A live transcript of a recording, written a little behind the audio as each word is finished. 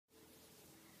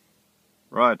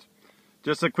Right,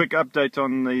 just a quick update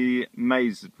on the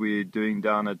maize that we're doing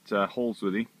down at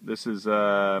Holsworthy. This is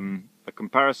a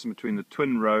comparison between the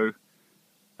twin row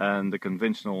and the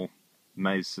conventional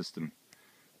maize system.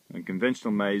 In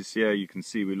conventional maize here you can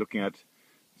see we're looking at,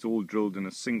 it's all drilled in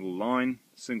a single line,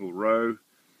 single row.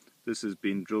 This has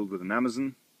been drilled with an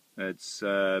Amazon. It's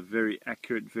very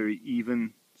accurate, very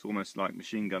even. It's almost like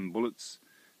machine gun bullets.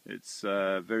 It's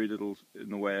very little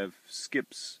in the way of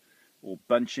skips or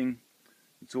bunching.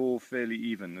 It's all fairly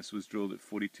even. This was drilled at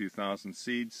 42,000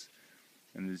 seeds,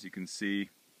 and as you can see,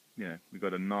 we've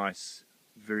got a nice,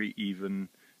 very even,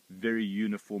 very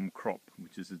uniform crop,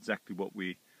 which is exactly what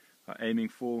we are aiming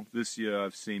for. This year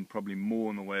I've seen probably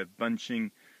more in the way of bunching,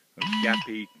 of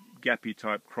gappy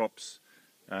type crops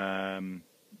than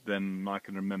I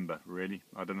can remember, really.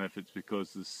 I don't know if it's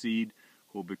because of the seed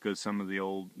or because some of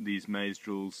these maize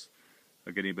drills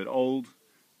are getting a bit old,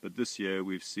 but this year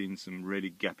we've seen some really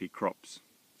gappy crops.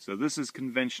 So this is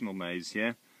conventional maize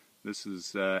here. This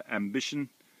is Ambition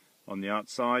on the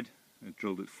outside,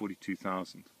 drilled at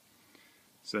 42,000.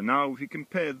 So now if you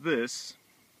compare this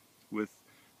with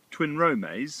twin row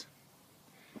maize,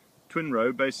 twin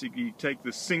row, basically you take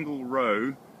the single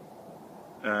row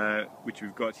which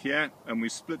we've got here, and we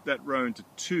split that row into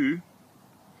two,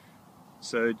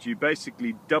 so that you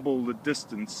basically double the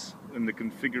distance in the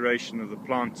configuration of the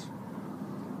plant.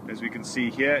 As we can see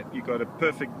here, you've got a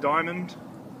perfect diamond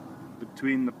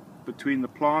between the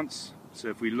plants. So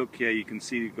if we look here, you can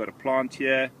see you've got a plant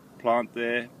here, plant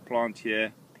there, plant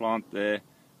here, plant there,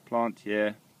 plant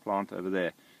here, plant over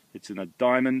there. It's in a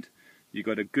diamond. You've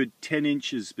got a good 10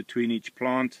 inches between each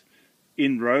plant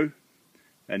in row,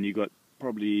 and you've got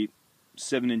probably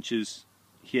 7 inches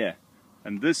here.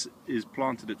 And this is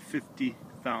planted at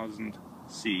 50,000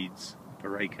 seeds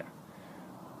per acre.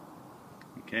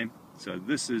 Okay, so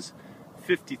this is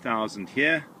 50,000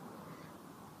 here,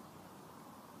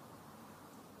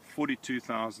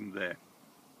 42,000 there.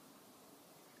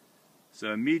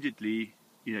 So immediately,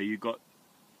 you've got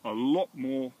a lot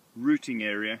more rooting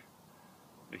area,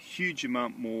 a huge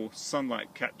amount more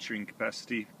sunlight capturing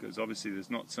capacity, because obviously there's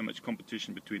not so much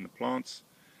competition between the plants.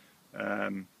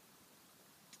 The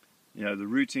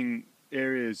rooting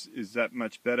area is that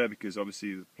much better because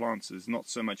obviously the plants, there's not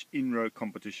so much in-row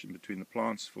competition between the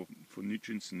plants for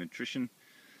nutrients and nutrition.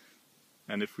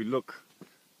 And if we look,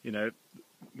 we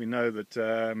know that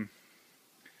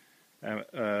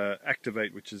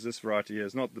Activate, which is this variety here,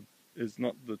 is not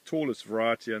the tallest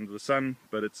variety under the sun,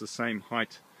 but it's the same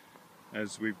height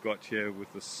as we've got here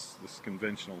with this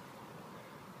conventional.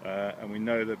 And we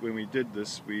know that when we did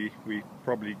this, we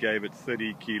probably gave it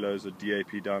 30 kilos of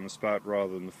DAP down the spout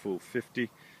rather than the full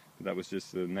 50. That was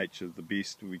just the nature of the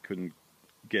beast. We couldn't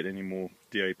get any more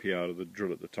DAP out of the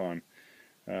drill at the time,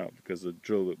 because the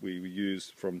drill that we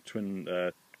used from Twin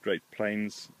Great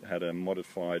Plains had a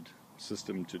modified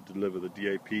system to deliver the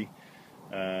DAP,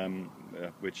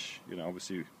 which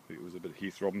obviously it was a bit of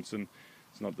Heath Robinson.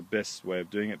 It's not the best way of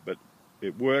doing it, but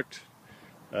it worked.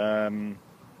 And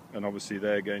obviously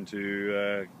they're going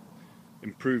to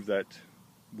improve that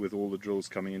with all the drills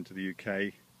coming into the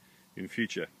UK in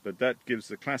future. But that gives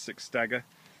the classic stagger.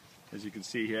 As you can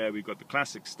see here, we've got the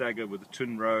classic stagger with the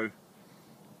twin row,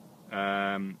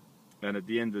 and at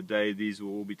the end of the day these will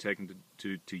all be taken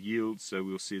to yield, so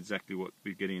we'll see exactly what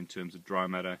we're getting in terms of dry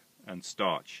matter and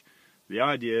starch. The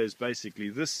idea is basically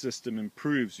this system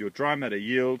improves your dry matter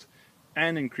yield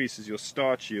and increases your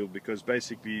starch yield, because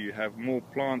basically you have more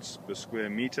plants per square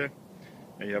meter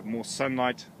and you have more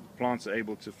sunlight. The plants are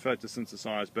able to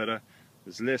photosynthesize better,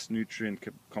 there's less nutrient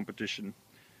competition,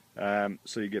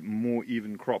 so you get more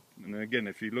even crop. And again,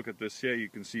 if you look at this here, you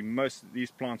can see most of these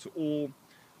plants are all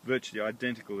virtually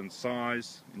identical in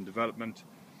size, in development,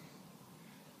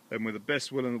 and with the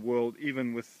best will in the world,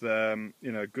 even with a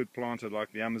good planter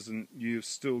like the Amazon, you've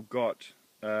still got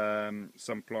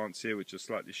some plants here which are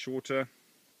slightly shorter.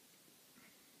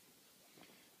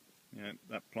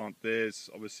 That plant there is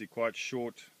obviously quite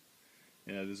short.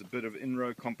 There's a bit of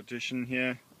in-row competition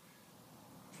here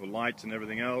for light and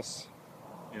everything else.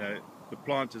 The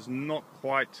plant is not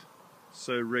quite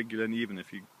so regular and even.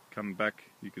 If you come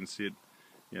back, you can see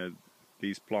it.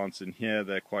 These plants in here,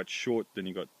 they're quite short. Then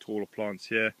you've got taller plants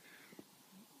here,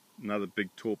 another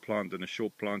big tall plant and a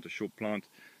short plant,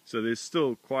 so there's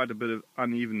still quite a bit of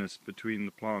unevenness between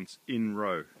the plants in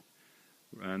row.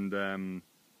 And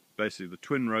basically the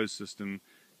twin row system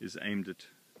is aimed at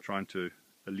trying to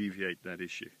alleviate that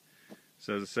issue.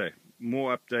 So as I say,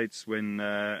 more updates when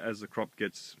as the crop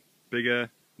gets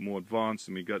bigger, more advanced,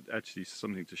 and we got actually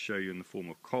something to show you in the form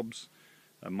of cobs.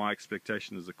 My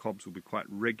expectation is the cobs will be quite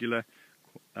regular,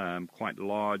 quite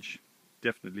large,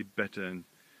 definitely better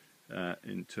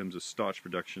in terms of starch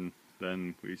production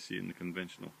than we see in the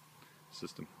conventional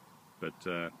system.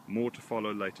 But more to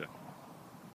follow later.